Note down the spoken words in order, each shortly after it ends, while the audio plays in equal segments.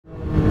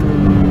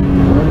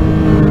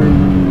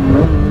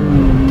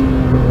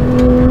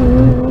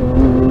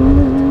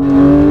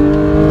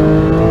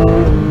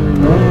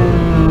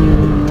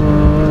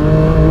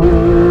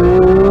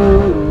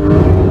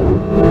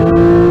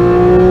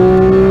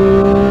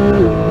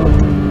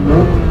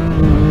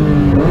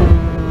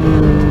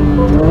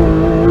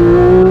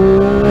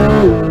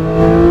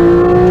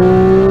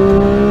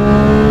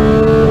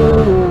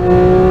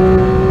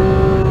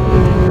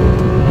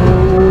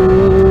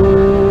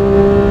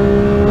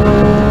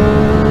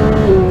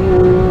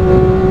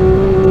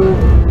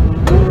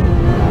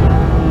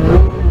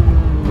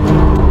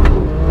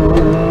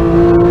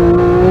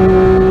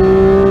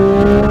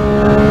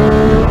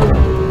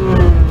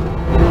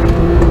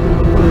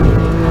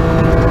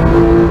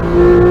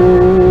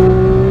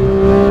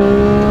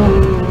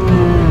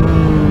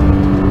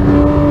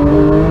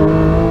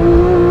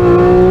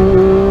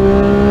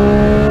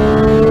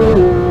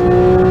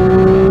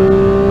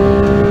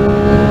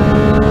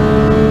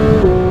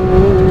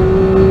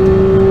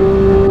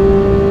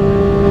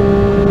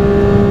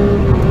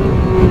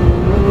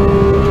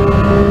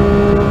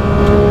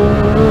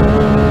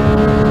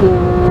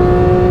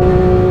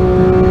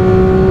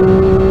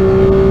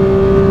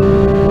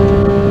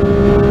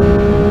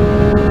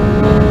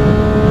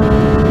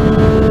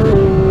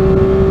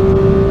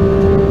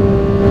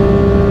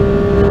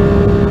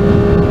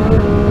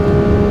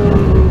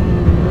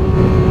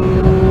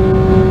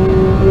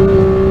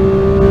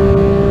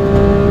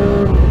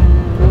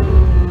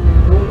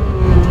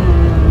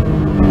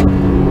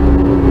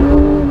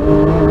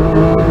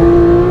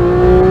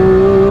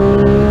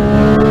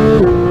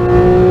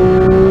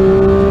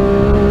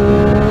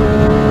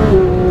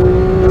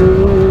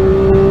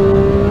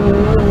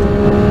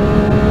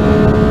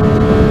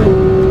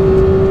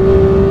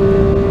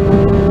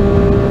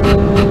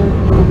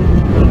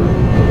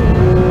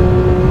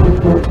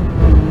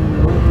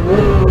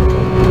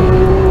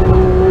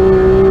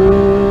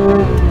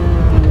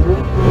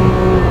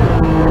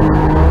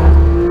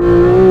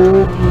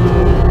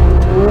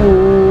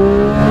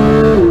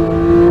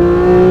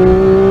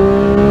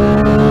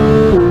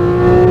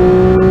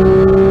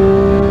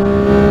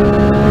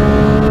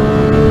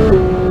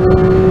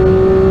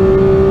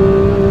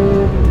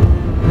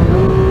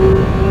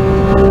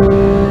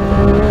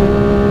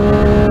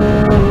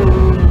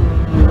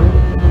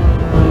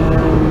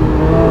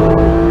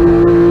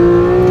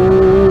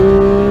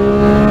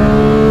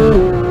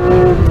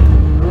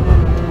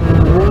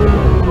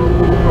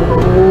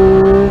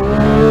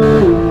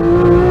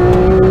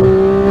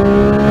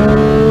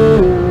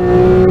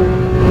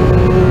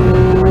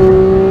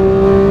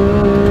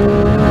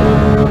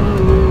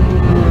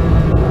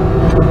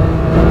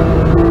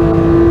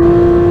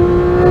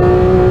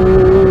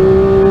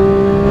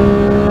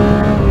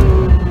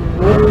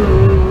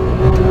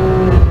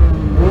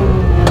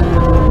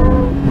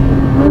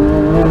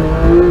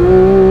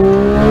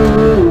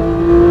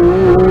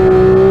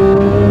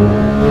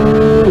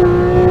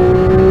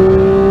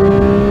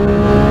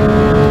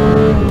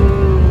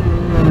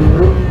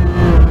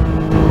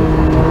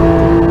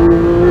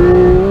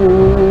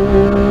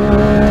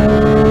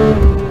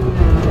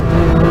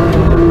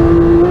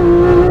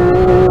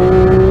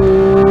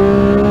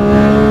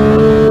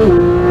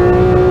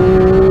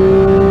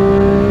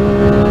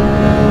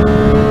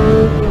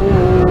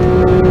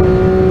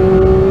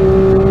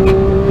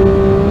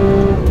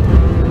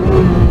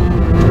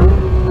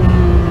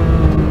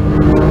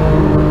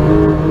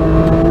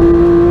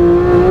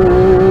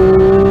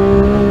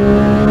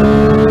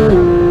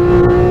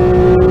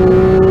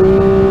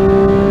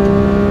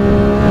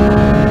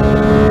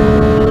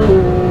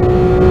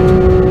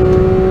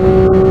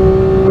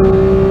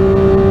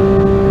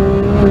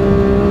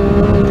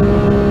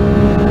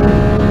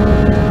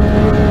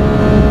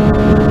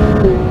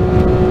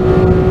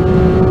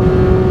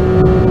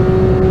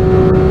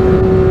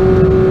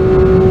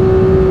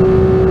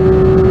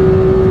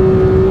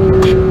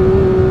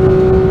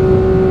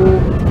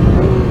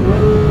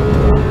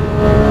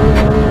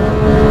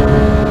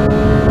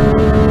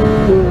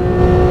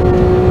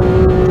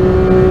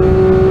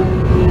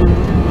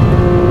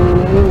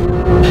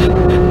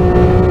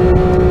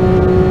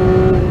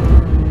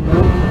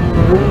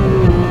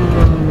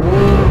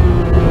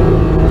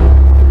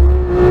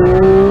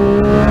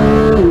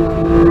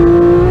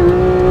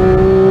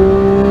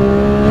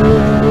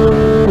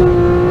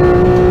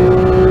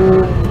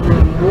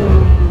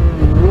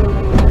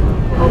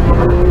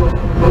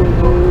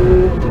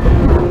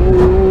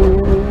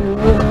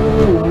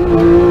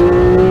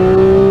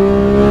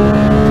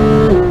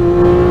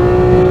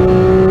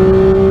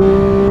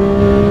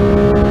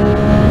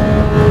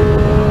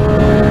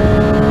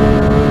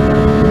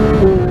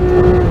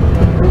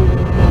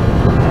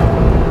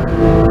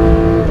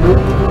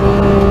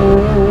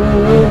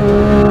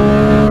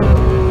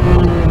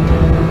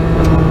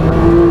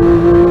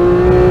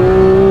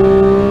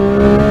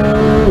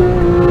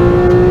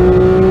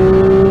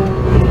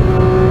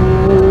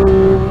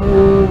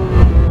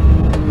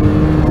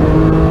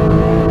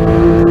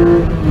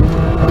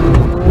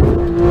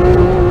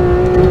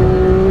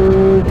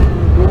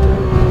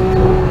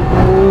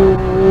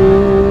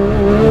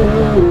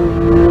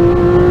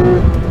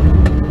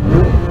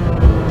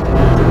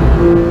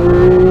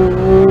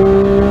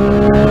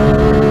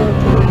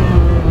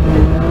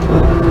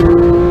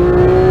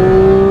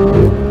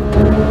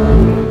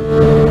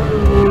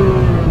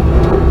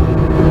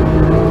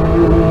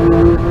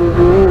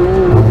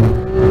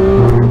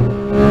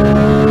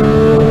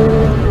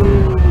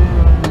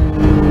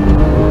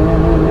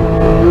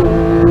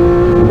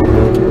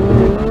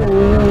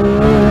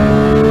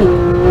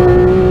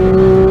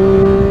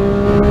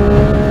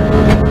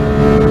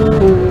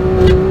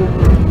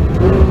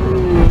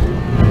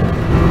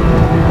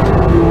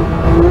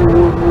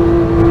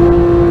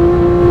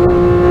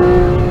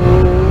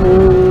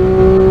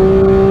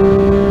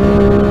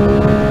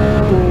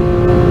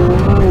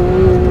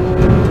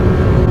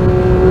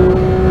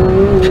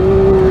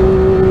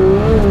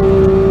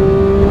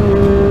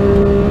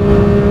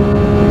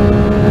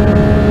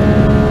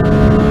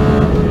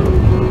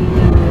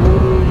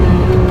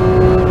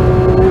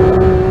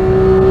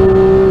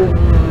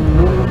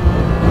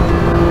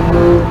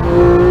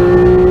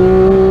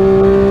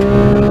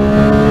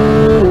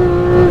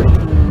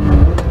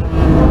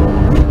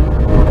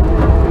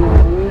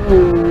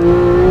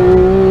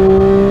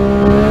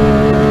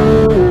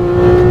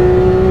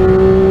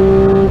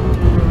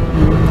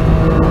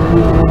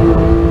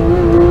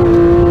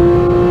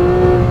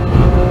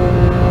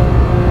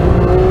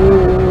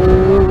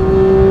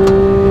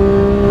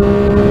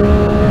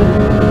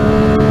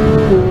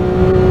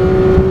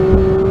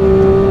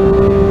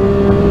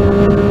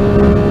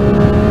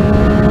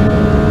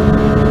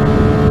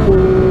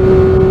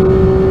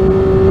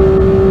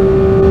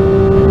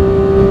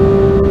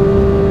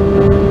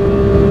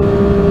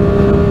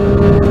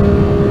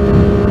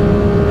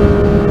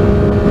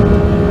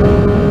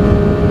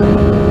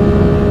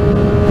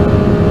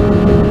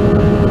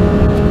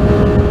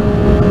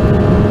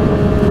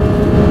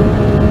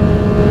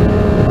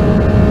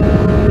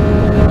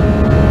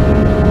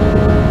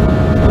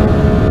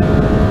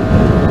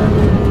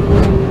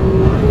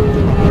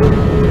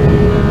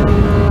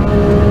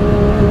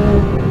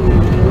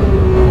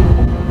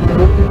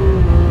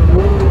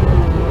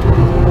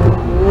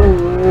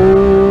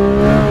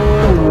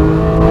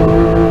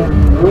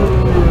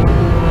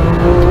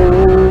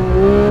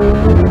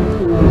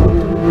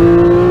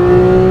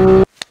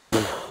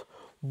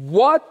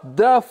What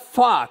the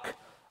fuck?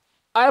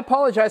 I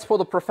apologize for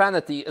the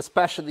profanity,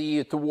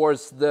 especially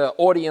towards the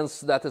audience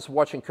that is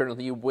watching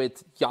currently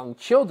with young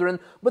children,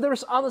 but there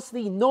is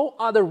honestly no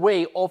other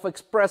way of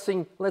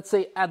expressing, let's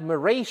say,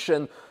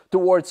 admiration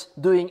towards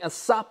doing a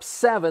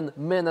sub-7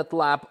 minute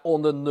lap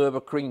on the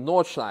Nürburgring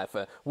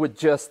Nordschleife with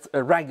just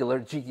a regular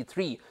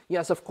GT3.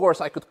 Yes, of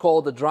course, I could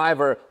call the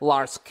driver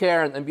Lars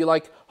Kern and be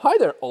like, "Hi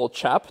there, old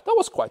chap, that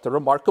was quite a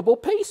remarkable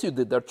pace you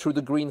did there through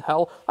the green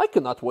hell. I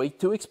cannot wait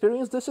to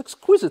experience this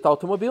exquisite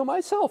automobile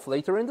myself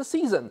later in the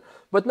season."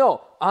 But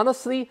no,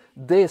 honestly,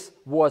 this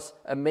was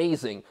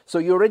amazing. So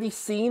you already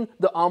seen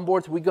the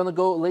onboard. We're gonna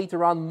go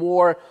later on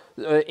more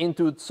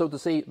into, so to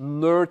say,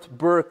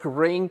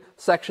 Nürburgring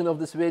section of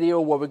this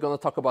video, where we're gonna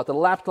talk about the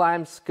lap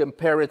times,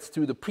 compare it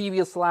to the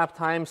previous lap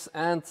times,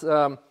 and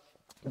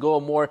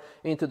go more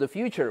into the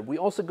future. We're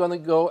also gonna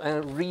go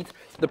and read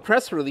the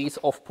press release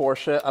of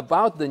Porsche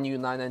about the new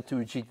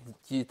 992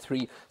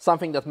 GT3,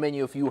 something that many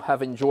of you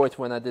have enjoyed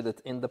when I did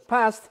it in the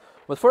past.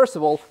 But first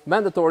of all,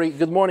 mandatory,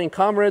 good morning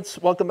comrades,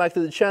 welcome back to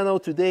the channel.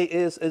 Today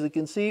is, as you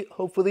can see,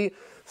 hopefully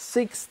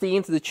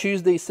 16th, the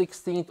Tuesday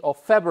 16th of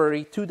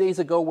February. 2 days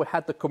ago we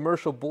had the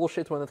commercial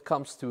bullshit when it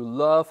comes to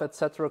love,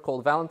 etc.,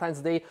 called Valentine's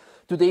Day.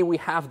 Today we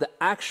have the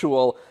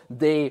actual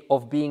day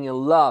of being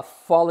in love,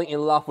 falling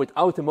in love with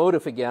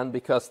automotive again,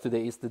 because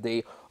today is the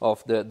day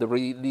of the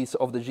release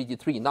of the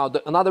GT3. Now,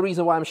 another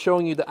reason why I'm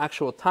showing you the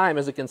actual time,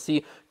 as you can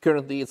see,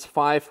 currently it's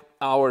 5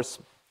 hours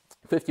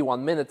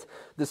 51 minutes.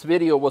 This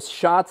video was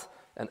shot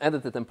and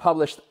edited and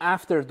published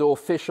after the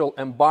official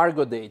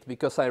embargo date,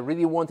 because I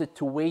really wanted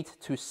to wait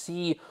to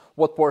see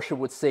what Porsche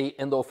would say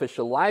in the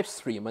official live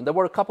stream. And there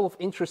were a couple of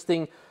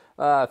interesting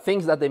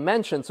things that they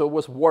mentioned, so it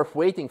was worth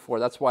waiting for.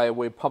 That's why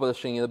we're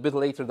publishing it a bit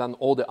later than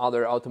all the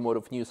other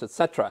automotive news,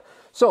 etc.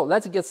 So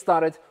let's get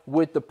started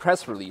with the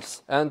press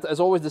release. And as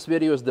always, this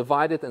video is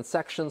divided in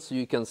sections, so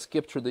you can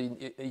skip through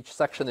each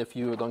section if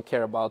you don't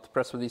care about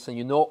press release and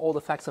you know all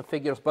the facts and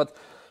figures, but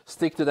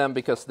stick to them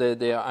because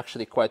they are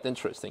actually quite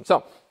interesting.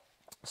 So,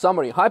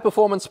 summary: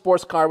 high-performance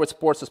sports car with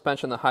sports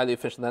suspension and highly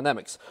efficient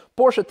dynamics.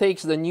 Porsche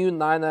takes the new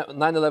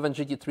 911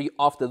 GT3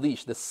 off the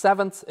leash. The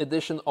 7th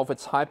edition of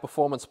its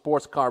high-performance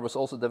sports car was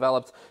also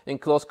developed in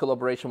close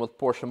collaboration with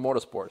Porsche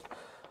Motorsport.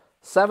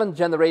 7th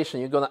generation,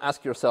 you're going to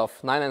ask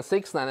yourself,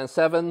 996,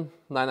 997,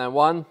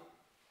 991,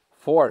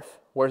 4th.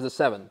 Where's the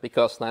 7?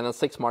 Because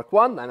 996 Mark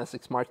 1,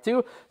 996 Mark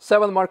 2,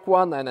 7 Mark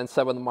 1,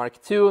 997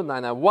 Mark 2,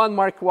 991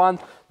 Mark 1,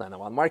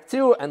 991 Mark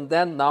 2, and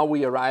then now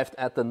we arrived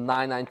at the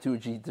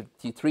 992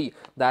 GT3.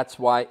 That's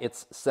why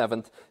it's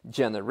 7th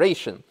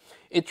generation.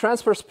 It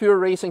transfers pure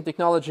racing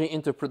technology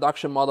into a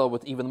production model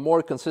with even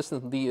more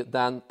consistency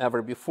than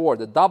ever before.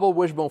 The double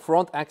wishbone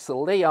front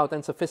axle layout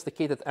and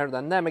sophisticated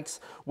aerodynamics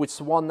with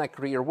swan neck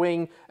rear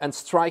wing and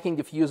striking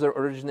diffuser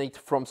originate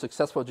from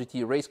successful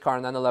GT race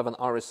car 911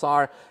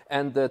 RSR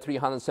and the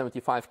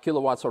 375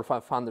 kilowatts or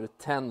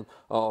 510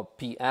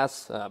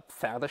 PS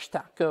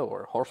Pferdestärke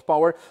or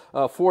horsepower.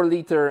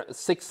 4-liter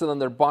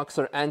 6-cylinder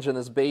boxer engine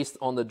is based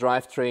on the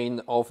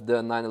drivetrain of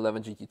the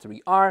 911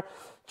 GT3R.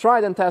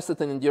 Tried and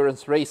tested in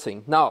endurance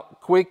racing. Now,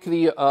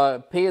 quickly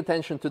pay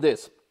attention to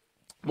this.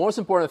 Most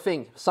important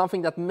thing,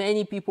 something that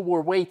many people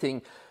were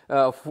waiting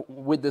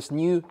with this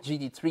new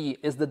GT3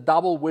 is the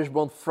double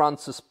wishbone front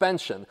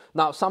suspension.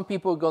 Now, some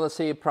people are going to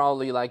say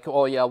probably like,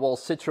 oh yeah, well,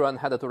 Citroën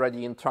had it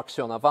already in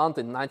Traction Avant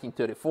in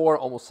 1934,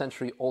 almost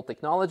century-old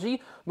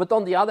technology. But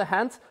on the other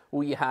hand,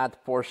 we had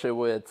Porsche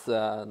with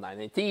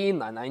 918,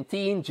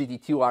 919,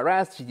 GT2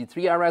 RS,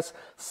 GT3 RS,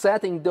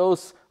 setting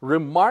those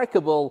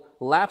remarkable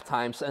lap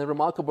times and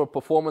remarkable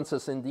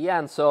performances in the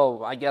end.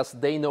 So I guess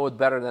they know it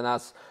better than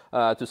us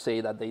to say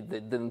that they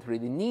didn't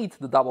really need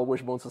the double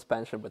wishbone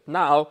suspension, but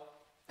now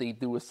they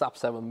do a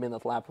sub-7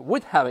 minute lap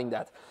with having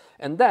that.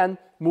 And then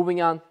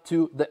moving on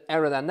to the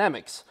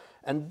aerodynamics.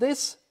 And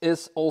this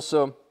is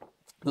also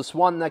the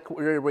swan neck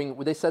rear wing.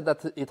 They said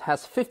that it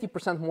has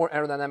 50% more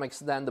aerodynamics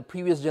than the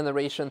previous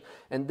generation,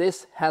 and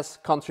this has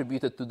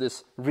contributed to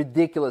this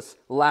ridiculous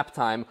lap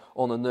time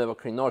on the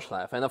Nürburgring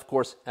Nordschleife, and of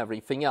course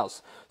everything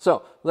else.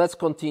 So let's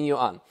continue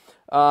on.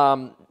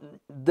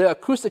 The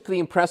acoustically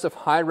impressive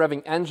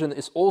high-revving engine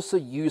is also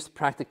used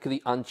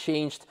practically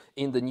unchanged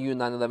in the new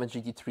 911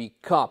 GT3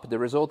 Cup. The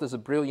result is a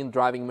brilliant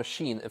driving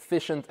machine,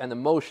 efficient and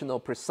emotional,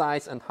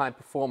 precise and high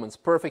performance,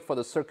 perfect for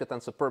the circuit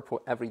and superb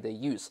for everyday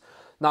use.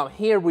 Now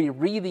here we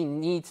really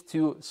need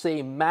to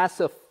say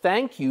massive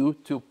thank you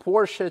to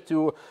Porsche,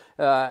 to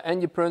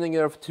Andy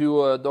Pröninger,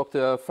 to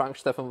Dr. Frank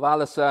Stefan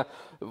Walliser,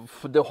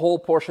 the whole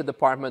Porsche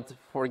department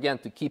for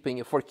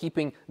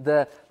keeping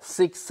the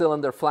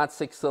flat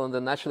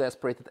six-cylinder naturally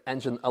aspirated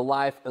engine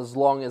alive as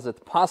long as it's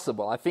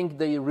possible. I think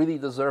they really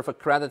deserve a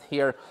credit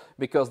here,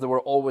 because there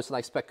were always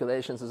like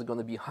speculations: is it going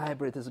to be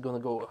hybrid, is it going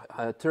to go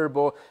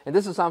turbo? And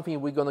this is something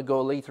we're going to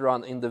go later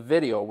on in the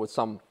video with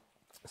some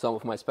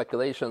of my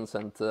speculations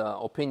and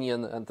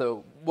opinion, and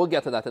we'll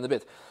get to that in a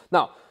bit.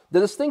 Now, the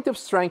distinctive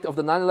strength of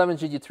the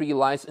 911 GT3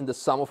 lies in the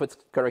sum of its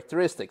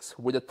characteristics.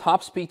 With a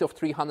top speed of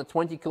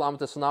 320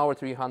 km an hour,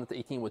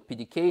 318 with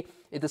PDK,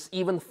 it is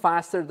even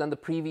faster than the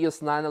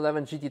previous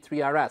 911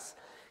 GT3 RS.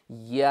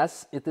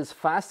 Yes, it is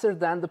faster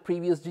than the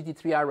previous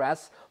GT3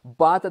 RS,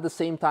 but at the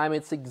same time,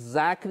 it's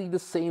exactly the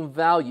same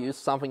values,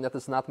 something that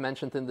is not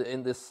mentioned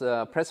in this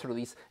press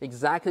release,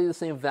 exactly the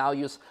same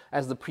values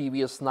as the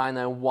previous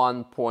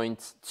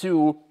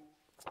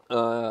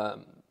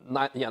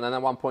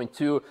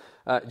 991.2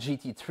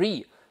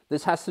 GT3.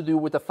 This has to do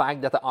with the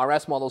fact that the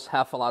RS models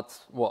have a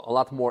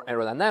lot more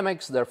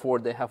aerodynamics, therefore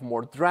they have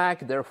more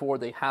drag, therefore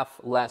they have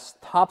less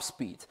top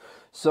speed.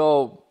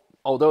 So,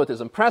 although it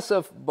is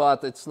impressive,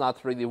 but it's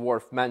not really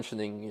worth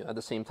mentioning at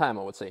the same time,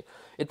 I would say.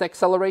 It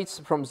accelerates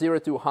from 0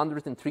 to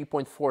 100 in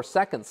 3.4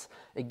 seconds.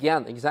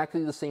 Again,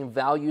 exactly the same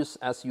values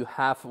as you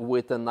have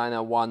with the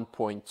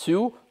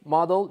 991.2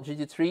 model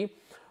GT3.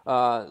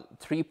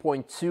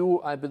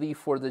 3.2, I believe,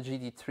 for the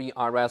GT3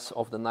 RS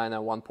of the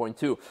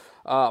 991.2.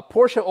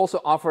 Porsche also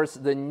offers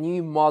the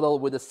new model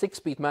with a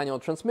 6-speed manual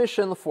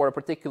transmission for a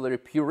particularly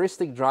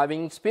puristic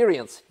driving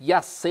experience.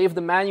 Yes, save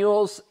the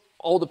manuals,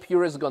 all the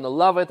purists are going to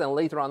love it, and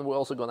later on we're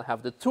also going to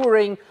have the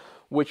touring,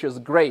 which is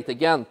great.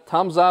 Again,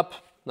 thumbs up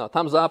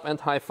and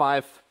high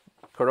five.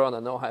 Corona,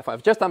 no high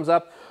five, just thumbs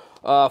up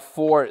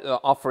for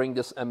offering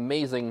this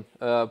amazing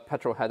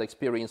petrol head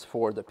experience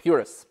for the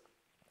purists.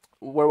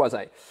 Where was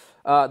I?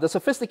 The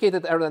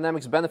sophisticated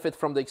aerodynamics benefit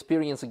from the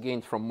experience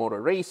gained from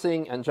motor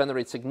racing and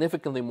generate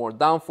significantly more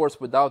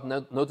downforce without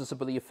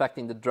noticeably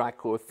affecting the drag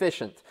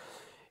coefficient.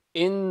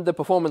 In the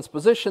performance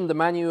position, the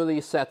manually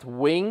set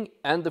wing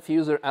and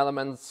diffuser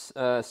elements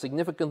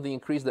significantly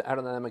increase the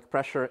aerodynamic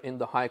pressure in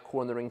the high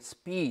cornering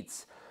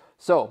speeds.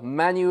 So,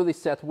 manually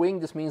set wing,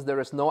 this means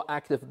there is no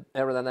active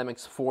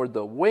aerodynamics for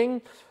the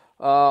wing.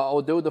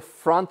 Although the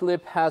front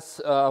lip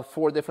has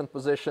 4 different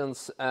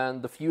positions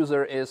and the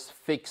diffuser is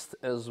fixed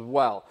as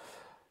well.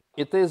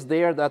 It is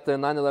there that the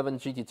 911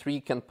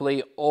 GT3 can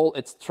play all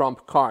its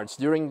trump cards.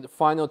 During the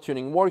final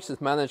tuning works,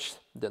 it managed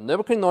the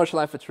Nürburgring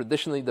Nordschleife,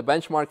 traditionally the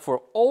benchmark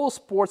for all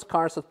sports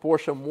cars at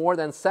Porsche, more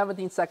than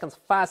 17 seconds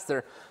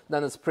faster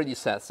than its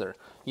predecessor.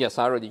 Yes,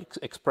 I already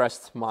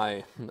expressed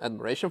my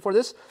admiration for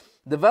this.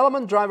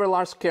 Development driver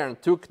Lars Kern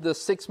took the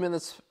 6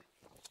 minutes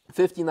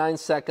 59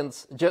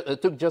 seconds,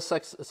 took just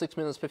 6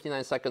 minutes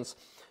 59 seconds,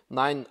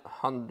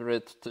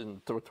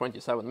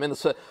 927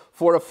 minutes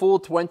for a full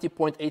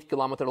 20.8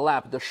 kilometer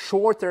lap. The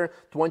shorter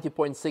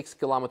 20.6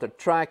 kilometer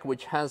track,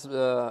 which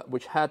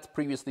had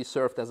previously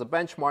served as a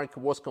benchmark,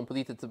 was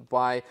completed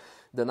by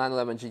the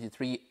 911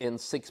 GT3 in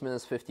 6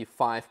 minutes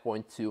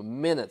 55.2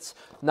 minutes.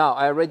 Now,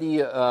 I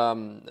already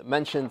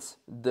mentioned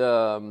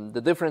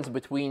the difference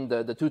between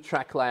the 2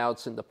 track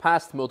layouts in the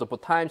past multiple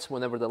times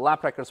whenever the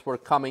lap records were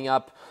coming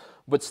up.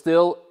 But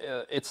still,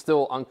 it's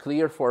still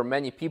unclear for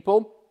many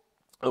people.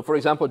 For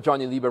example,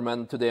 Johnny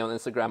Lieberman today on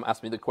Instagram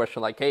asked me the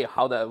question like, hey,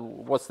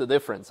 what's the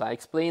difference? I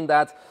explained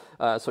that.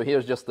 So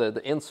here's just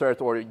the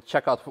insert, or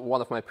check out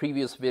one of my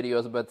previous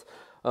videos. But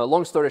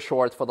long story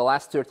short, for the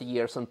last 30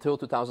 years until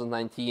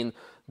 2019,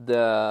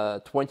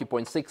 the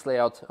 20.6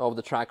 layout of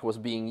the track was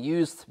being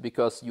used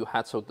because you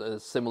had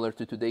similar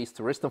to today's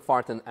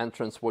Touristenfahrt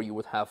entrance, where you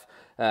would have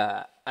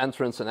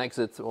entrance and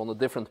exit on the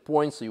different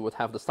points. So you would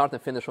have the start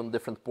and finish on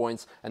different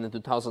points. And in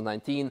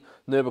 2019,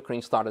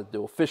 Nürburgring started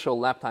the official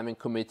lap timing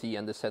committee,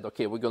 and they said,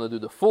 okay, we're going to do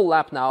the full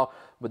lap now,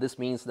 but this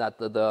means that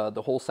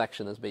the whole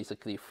section is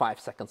basically 5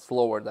 seconds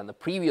slower than the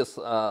previous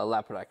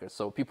lap record.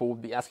 So people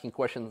would be asking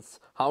questions,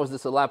 how is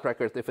this a lap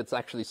record if it's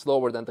actually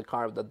slower than the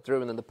car that's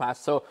driven in the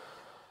past? So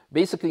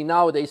basically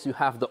nowadays you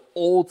have the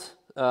old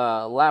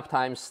lap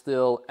time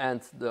still,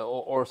 and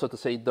or so to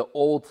say, the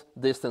old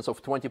distance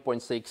of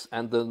 20.6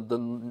 and the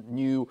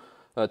new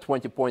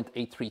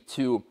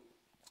 20.832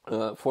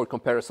 for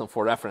comparison,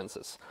 for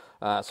references.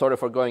 Sorry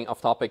for going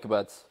off topic,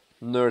 but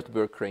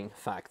Nürburgring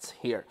facts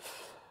here.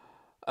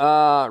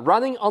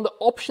 Running on the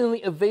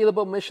optionally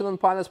available Michelin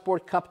Pilot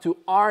Sport Cup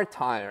 2R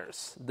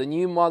tires, the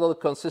new model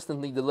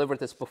consistently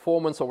delivered its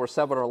performance over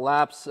several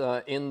laps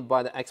in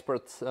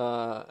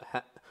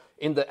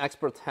the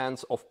expert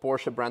hands of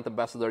Porsche brand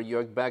ambassador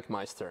Jörg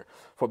Bergmeister.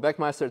 For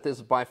Bergmeister, it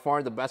is by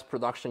far the best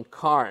production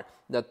car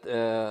that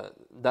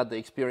the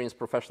experienced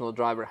professional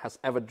driver has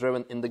ever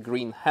driven in the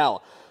green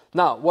hell.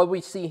 Now, what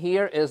we see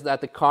here is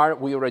that the car,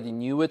 we already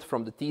knew it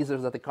from the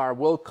teasers, that the car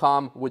will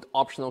come with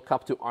optional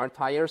Cup 2R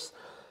tires.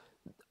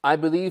 I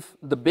believe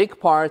the big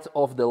part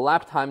of the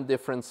lap time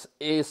difference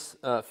is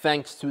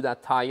thanks to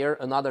that tire.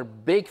 Another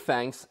big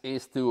thanks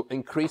is to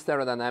increased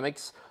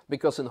aerodynamics,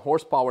 because in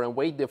horsepower and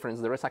weight difference,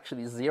 there is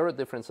actually 0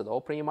 difference at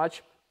all, pretty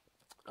much.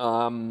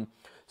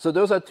 So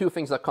those are 2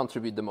 things that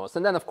contribute the most.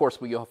 And then, of course,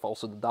 we have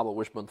also the double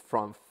wishbone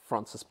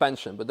front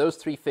suspension. But those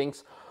 3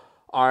 things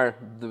are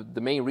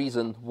the main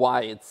reason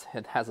why it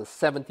has a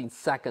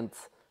 17-second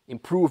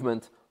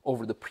improvement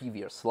over the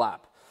previous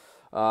lap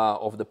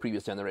of the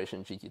previous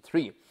generation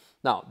GT3.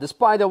 Now,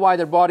 despite a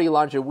wider body,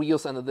 larger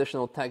wheels, and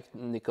additional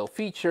technical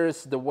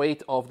features, the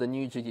weight of the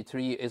new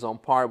GT3 is on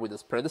par with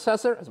its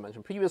predecessor, as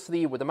mentioned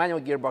previously. With the manual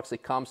gearbox,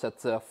 it comes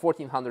at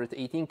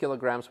 1,418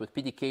 kilograms, with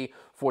PDK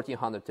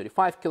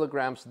 1,435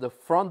 kilograms. The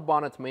front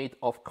bonnet made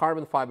of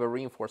carbon fiber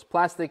reinforced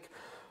plastic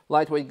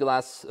Lightweight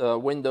glass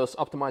windows,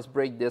 optimized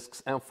brake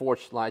discs, and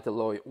forged light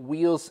alloy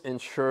wheels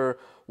ensure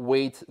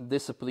weight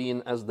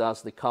discipline, as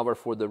does the cover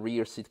for the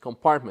rear seat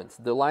compartment.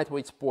 The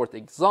lightweight sport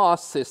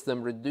exhaust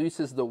system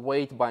reduces the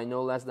weight by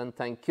no less than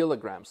 10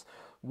 kilograms.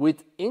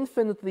 With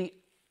infinitely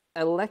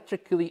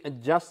electrically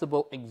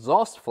adjustable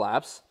exhaust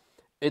flaps,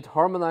 it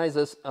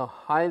harmonizes a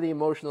highly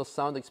emotional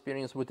sound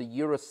experience with the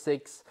Euro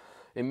 6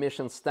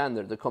 emission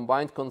standard. The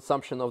combined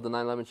consumption of the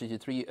 911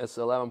 GT3 is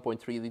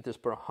 11.3 liters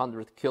per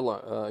 100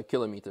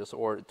 kilometers,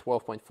 or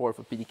 12.4 for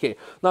PDK.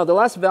 Now, the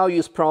last value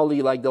is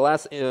probably like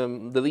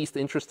the least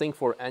interesting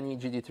for any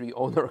GT3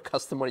 owner or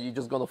customer. You're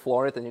just going to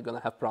floor it, and you're going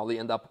to have probably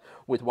end up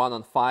with 1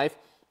 on 5.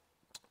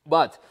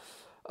 But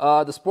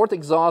the sport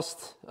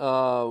exhaust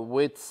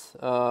with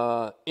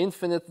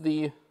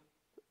infinitely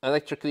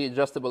electrically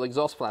adjustable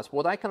exhaust flaps.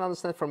 What I can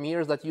understand from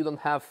here is that you don't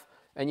have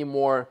any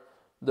more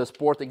the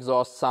sport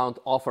exhaust sound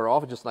off or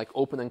off, just like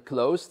open and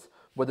closed,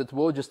 but it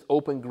will just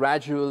open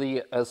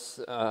gradually as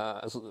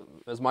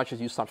much as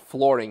you start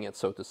flooring it,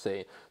 so to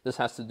say. This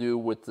has to do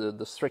with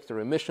the stricter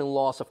emission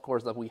laws, of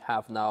course, that we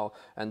have now,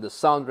 and the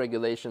sound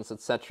regulations,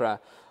 etc.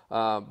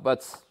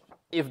 But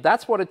if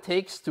that's what it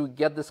takes to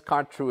get this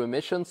car through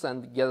emissions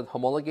and get it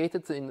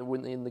homologated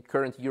in the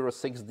current Euro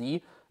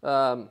 6D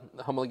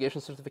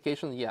homologation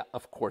certification, yeah,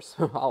 of course,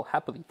 I'll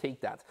happily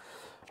take that.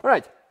 All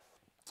right.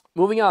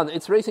 Moving on,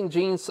 its racing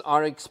genes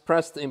are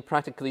expressed in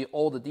practically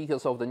all the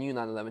details of the new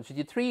 911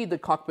 GT3. The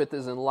cockpit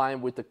is in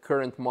line with the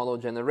current model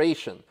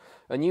generation.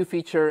 A new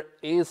feature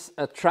is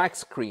a track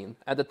screen.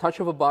 At the touch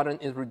of a button,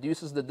 it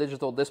reduces the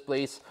digital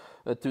displays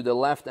to the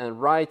left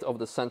and right of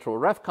the central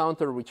rev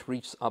counter, which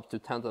reaches up to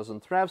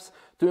 10,000 revs,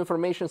 to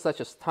information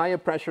such as tire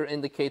pressure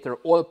indicator,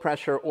 oil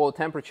pressure, oil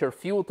temperature,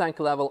 fuel tank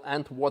level,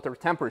 and water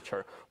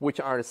temperature, which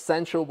are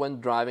essential when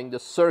driving the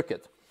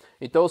circuit.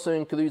 It also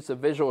includes a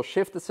visual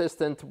shift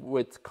assistant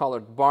with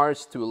colored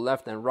bars to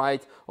left and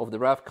right of the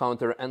rev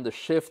counter, and the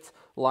shift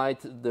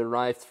light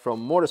derived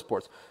from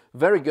motorsports.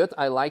 Very good,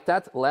 I like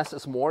that. Less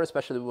is more,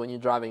 especially when you're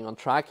driving on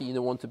track. You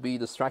don't want to be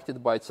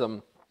distracted by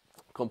some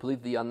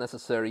completely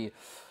unnecessary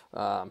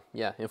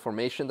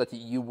information that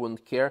you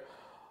wouldn't care.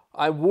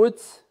 I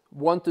would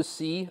want to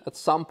see at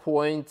some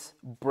point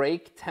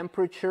brake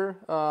temperature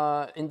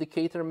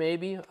indicator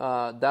maybe.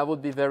 That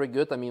would be very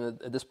good. I mean,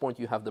 at this point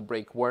you have the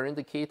brake wear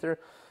indicator.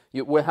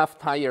 You will have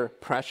tire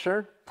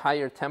pressure,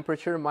 tire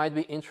temperature might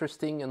be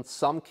interesting in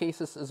some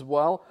cases as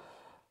well.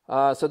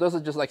 So those are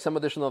just like some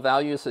additional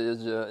values.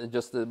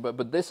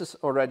 But this is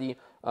already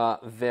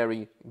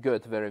very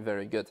good, very,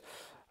 very good.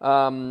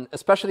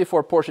 Especially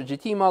for Porsche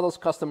GT models,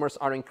 customers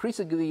are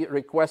increasingly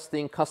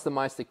requesting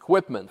customized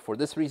equipment. For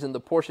this reason,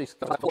 the Porsche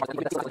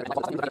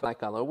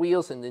black alloy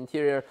wheels in the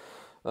interior.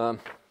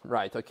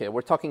 Right, okay,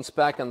 we're talking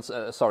spec, and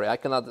sorry, I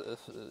cannot,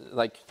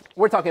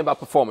 we're talking about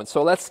performance.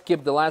 So let's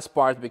skip the last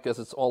part because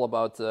it's all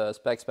about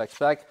spec.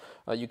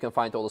 You can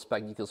find all the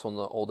spec details on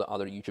all the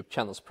other YouTube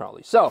channels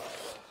probably. So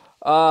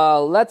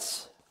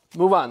let's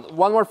move on.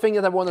 One more thing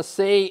that I want to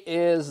say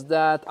is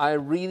that I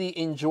really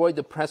enjoyed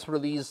the press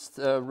release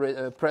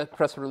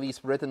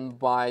written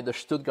by the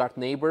Stuttgart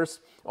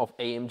neighbors of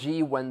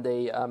AMG when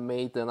they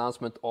made the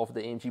announcement of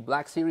the AMG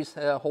Black Series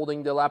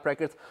holding the lap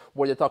record,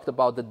 where they talked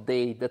about the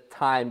day, the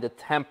time, the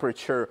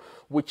temperature,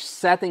 which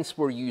settings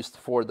were used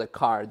for the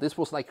car. This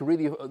was like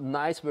really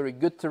nice, very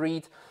good to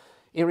read.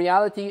 In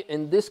reality,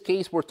 in this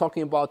case, we're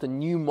talking about a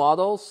new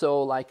model,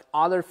 so like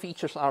other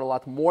features are a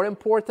lot more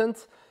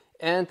important.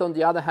 And on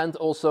the other hand,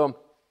 also,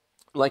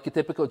 like a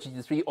typical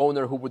GT3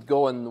 owner who would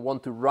go and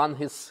want to run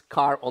his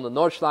car on the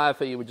Nordschleife,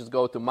 he would just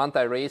go to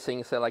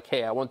Manthey-Racing, say like,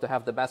 hey, I want to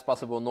have the best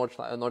possible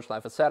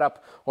Nordschleife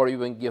setup, or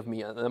even give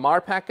me an MR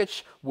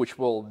package, which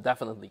will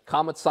definitely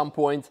come at some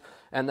point,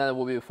 and then it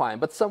will be fine.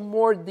 But some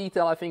more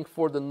detail, I think,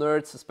 for the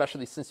nerds,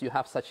 especially since you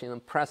have such an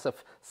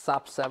impressive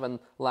Sub-7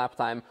 lap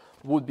time,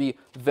 would be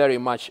very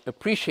much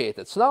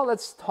appreciated. So now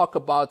let's talk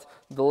about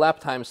the lap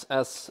times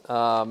as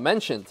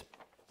mentioned.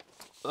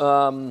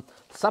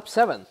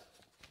 Sub-7,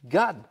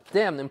 god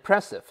damn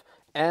impressive,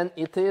 and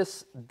it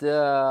is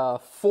the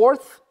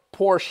fourth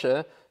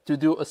Porsche to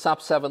do a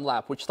Sub-7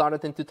 lap, which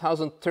started in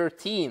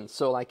 2013,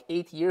 so like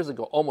 8 years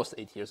ago, almost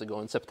 8 years ago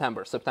in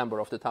September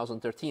of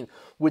 2013,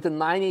 with a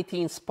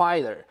 918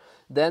 Spider.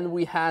 Then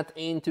we had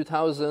in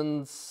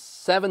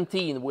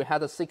 2017, we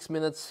had a 6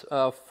 minutes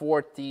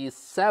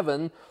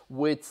 47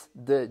 with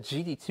the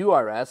GT2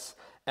 RS,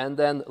 and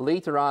then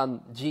later on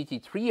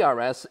GT3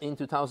 RS in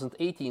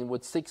 2018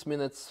 with 6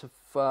 minutes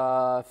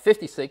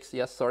 56,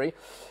 yes, sorry.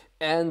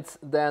 And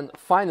then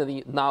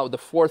finally, now the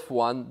fourth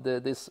one,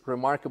 this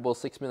remarkable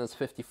 6 minutes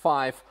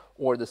 55,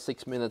 or the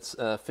 6 minutes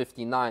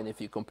 59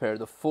 if you compare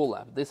the full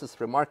lap. This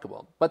is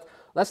remarkable. But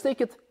let's take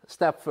it a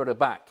step further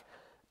back.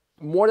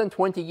 More than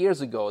 20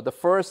 years ago, the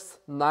first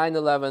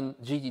 911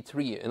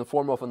 GT3 in the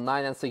form of a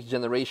 9 and 6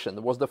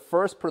 generation was the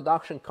first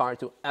production car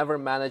to ever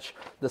manage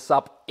the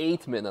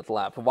sub-8 minute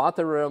lap.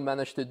 Water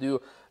managed to do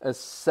a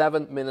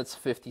 7 minutes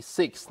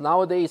 56.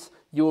 Nowadays,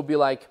 you will be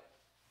like,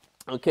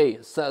 Okay,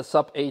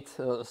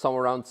 sub-8,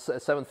 somewhere around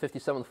 750,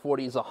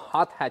 740 is a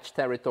hot hatch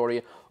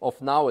territory of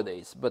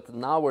nowadays. But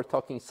now we're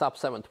talking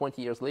sub-7,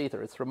 20 years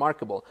later. It's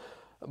remarkable.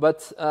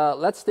 But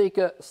let's take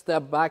a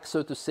step back,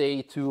 so to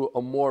say, to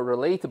a more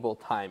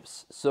relatable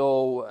times.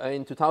 So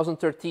in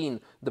 2013,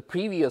 the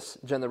previous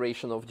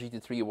generation of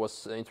GT3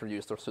 was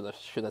introduced, or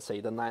should I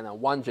say the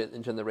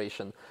 991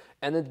 generation.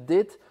 And it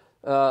did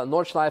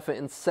Nordschleife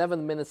in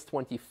 7 minutes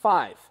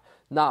 25.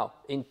 Now,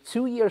 in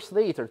 2 years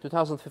later,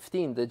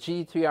 2015, the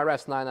GT3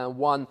 RS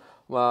 991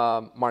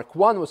 Mark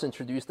I was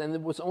introduced, and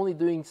it was only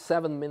doing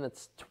 7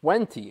 minutes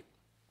 20.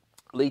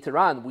 Later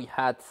on, we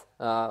had,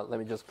 let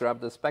me just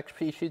grab the spec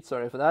sheet,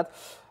 sorry for that.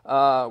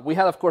 We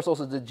had, of course,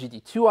 also the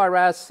GT2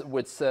 RS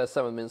with 6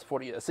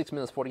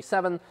 minutes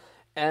 47,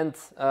 and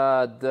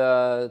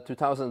the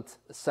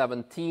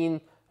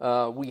 2017,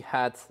 we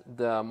had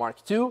the Mark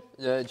II,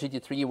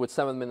 GT3 with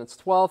 7 minutes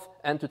 12,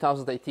 and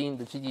 2018,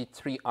 the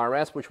GT3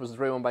 RS, which was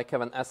driven by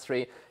Kevin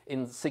Estre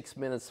in 6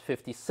 minutes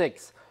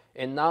 56.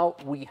 And now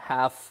we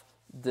have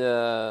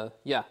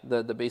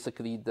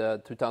basically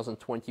the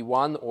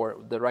 2021, or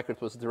the record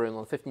was driven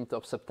on 15th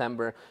of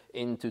September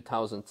in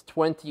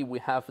 2020. We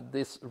have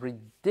this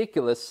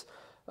ridiculous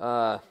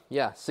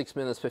 6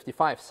 minutes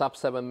 55,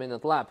 sub-7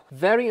 minute lap.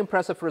 Very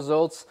impressive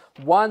results.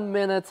 1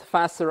 minute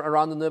faster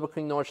around the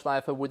Nürburgring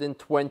Nordschleife within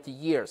 20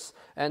 years.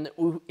 And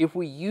if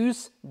we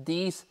use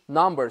these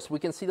numbers, we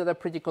can see that they're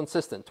pretty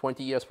consistent.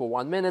 20 years for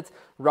 1 minute,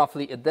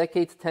 roughly a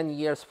decade, 10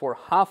 years for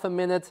half a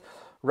minute,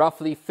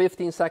 roughly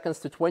 15 seconds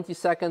to 20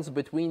 seconds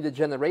between the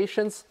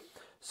generations.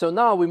 So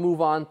now we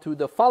move on to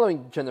the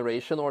following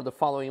generation, or the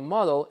following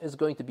model is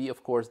going to be,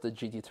 of course, the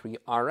GT3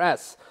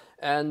 RS.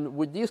 And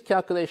with these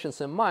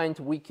calculations in mind,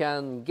 we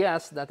can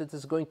guess that it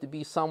is going to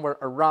be somewhere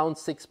around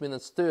 6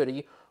 minutes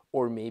 30,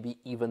 or maybe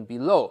even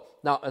below.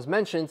 Now, as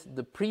mentioned,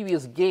 the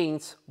previous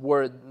gains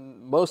were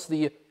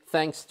mostly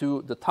thanks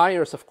to the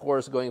tires, of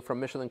course, going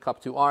from Michelin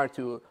Cup 2R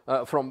to,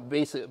 from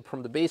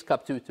the base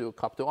Cup 2 to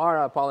Cup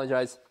 2R, I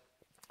apologize.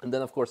 And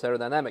then, of course,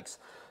 aerodynamics.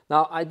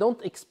 Now, I don't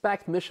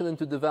expect Michelin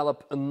to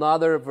develop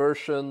another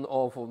version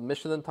of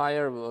Michelin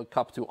tire,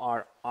 Cup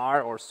 2R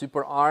R or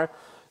Super R.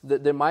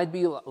 There might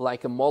be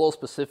like a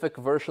model-specific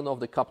version of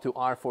the Cup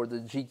 2R for the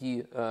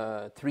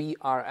GT3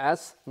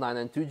 RS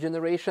 992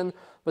 generation.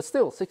 But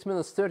still, 6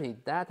 minutes 30,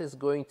 that is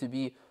going to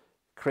be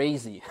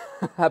crazy.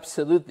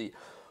 Absolutely.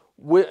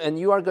 And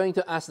you are going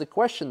to ask the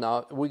question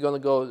now. We're going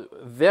to go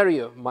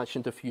very much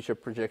into future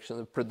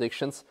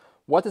predictions.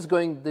 What is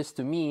going this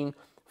to mean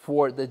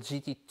for the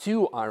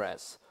GT2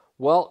 RS?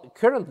 Well,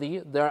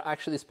 currently, there are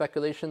actually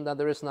speculation that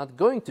there is not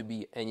going to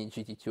be any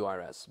GT2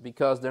 RS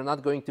because they're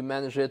not going to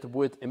manage it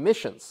with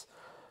emissions.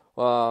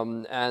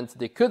 And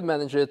they could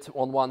manage it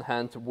on one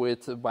hand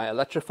by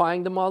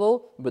electrifying the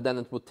model, but then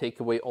it would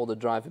take away all the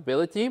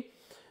drivability.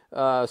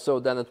 So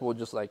then it would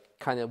just like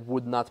kind of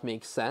would not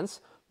make sense.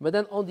 But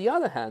then on the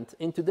other hand,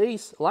 in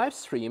today's live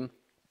stream,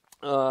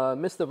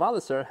 Mr.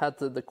 Walliser had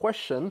the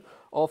question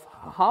of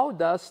how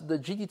does the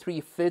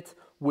GT3 fit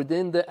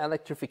within the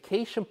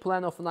electrification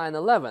plan of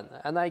 911?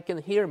 And I can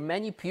hear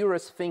many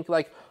purists think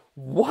like,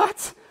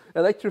 what?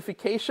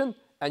 Electrification?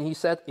 And he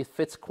said it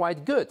fits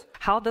quite good.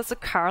 How does a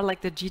car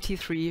like the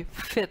GT3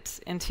 fit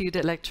into the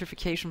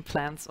electrification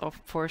plans of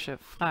Porsche,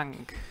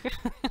 Frank?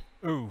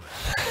 Ooh,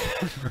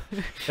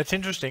 that's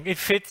interesting. It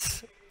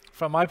fits,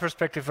 from my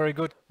perspective, very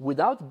good.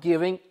 Without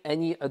giving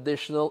any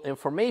additional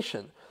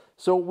information.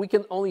 So we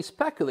can only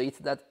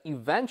speculate that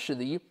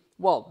eventually,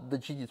 well, the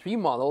GT3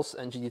 models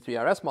and GT3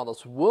 RS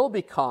models will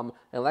become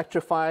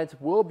electrified,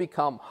 will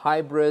become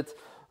hybrid,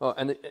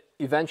 and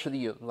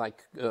eventually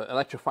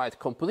electrified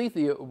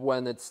completely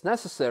when it's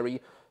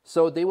necessary.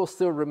 So they will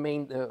still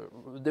remain,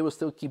 they will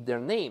still keep their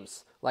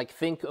names. Like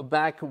think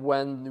back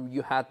when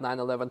you had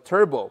 911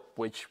 Turbo,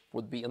 which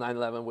would be a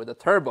 911 with a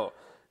turbo.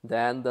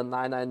 Then the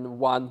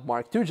 991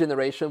 Mark II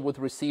generation would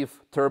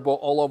receive turbo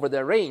all over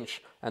their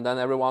range. And then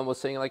everyone was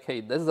saying like,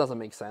 hey, this doesn't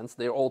make sense.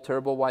 They're all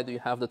turbo. Why do you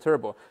have the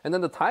turbo? And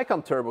then the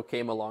Taycan Turbo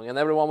came along and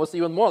everyone was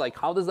even more like,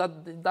 how does that,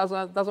 it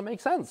doesn't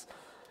make sense.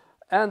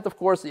 And of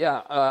course,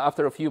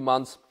 after a few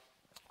months,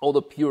 all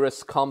the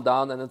purists calmed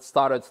down and it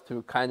started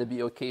to kind of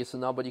be okay. So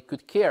nobody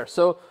could care.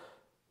 So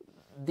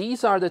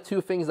these are the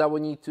two things that we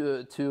need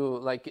to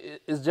like,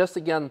 it's just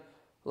again,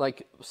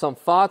 like some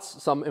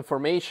thoughts, some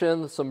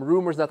information, some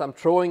rumors that I'm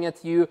throwing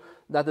at you,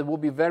 that it will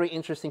be very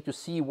interesting to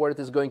see where it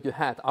is going to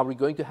head. Are we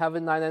going to have a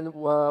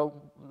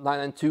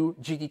 992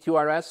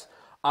 GT2 RS?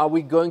 Are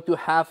we going to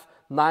have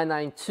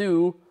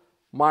 992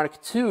 Mark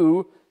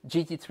II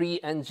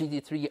GT3 and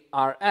GT3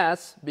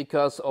 RS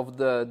because of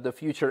the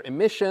future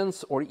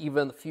emissions or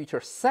even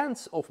future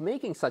sense of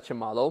making such a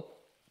model?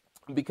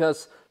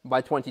 Because by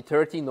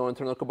 2030, no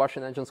internal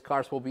combustion engines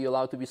cars will be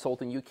allowed to be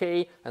sold in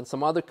UK and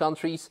some other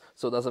countries,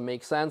 so it doesn't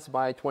make sense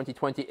by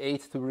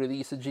 2028 to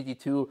release a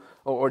GT2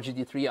 or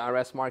GT3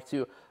 RS Mark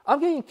II.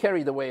 I'm getting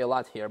carried away a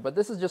lot here, but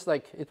this is just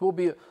like,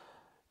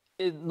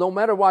 no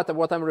matter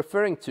what I'm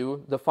referring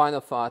to, the final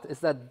thought is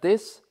that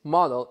this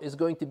model is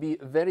going to be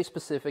very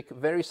specific,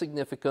 very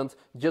significant,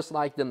 just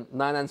like the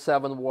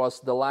 997 was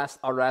the last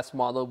RS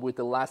model with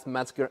the last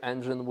Metzger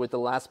engine, with the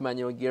last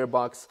manual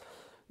gearbox,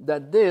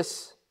 that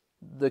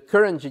the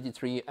current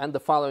GT3 and the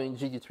following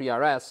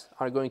GT3 RS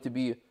are going to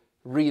be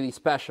really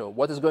special.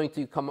 What is going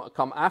to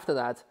come after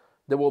that,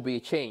 there will be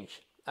a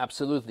change,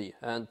 absolutely,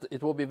 and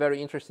it will be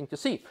very interesting to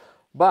see.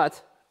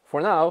 But for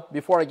now,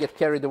 before I get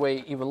carried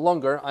away even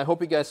longer, I hope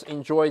you guys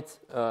enjoyed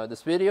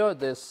this video,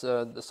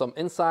 some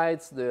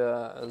insights,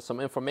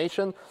 some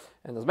information.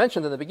 And as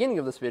mentioned in the beginning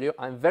of this video,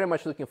 I'm very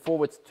much looking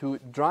forward to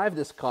drive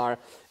this car.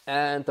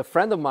 And a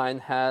friend of mine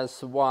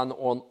has one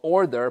on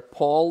order,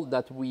 Paul,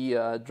 that we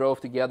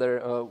drove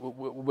together,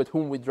 with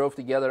whom we drove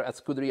together at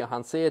Scuderia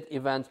Hanseat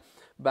event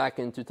back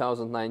in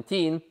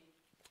 2019.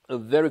 A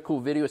very cool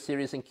video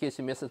series, in case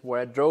you missed it, where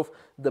I drove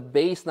the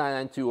base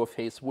 992 of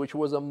his, which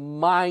was a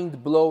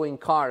mind-blowing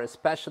car,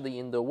 especially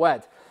in the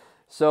wet.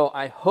 So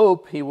I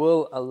hope he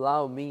will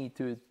allow me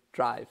to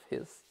drive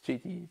his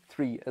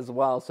GT3 as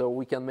well, so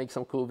we can make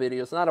some cool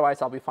videos. And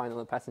otherwise, I'll be fine on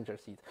the passenger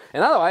seat.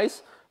 And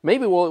otherwise,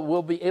 maybe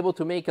we'll be able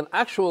to make an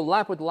actual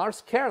lap with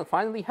Lars Kern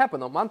finally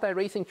happen on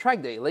Manthey-Racing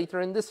track day later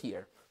in this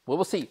year. We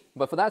will see.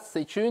 But for that,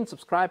 stay tuned,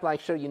 subscribe,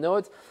 like, share, you know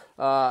it.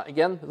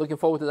 Again, looking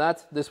forward to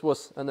that. This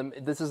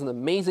is an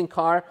amazing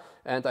car,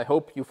 and I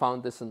hope you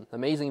found this an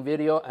amazing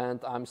video. And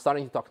I'm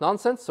starting to talk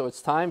nonsense, so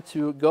it's time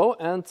to go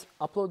and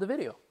upload the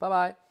video.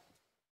 Bye-bye.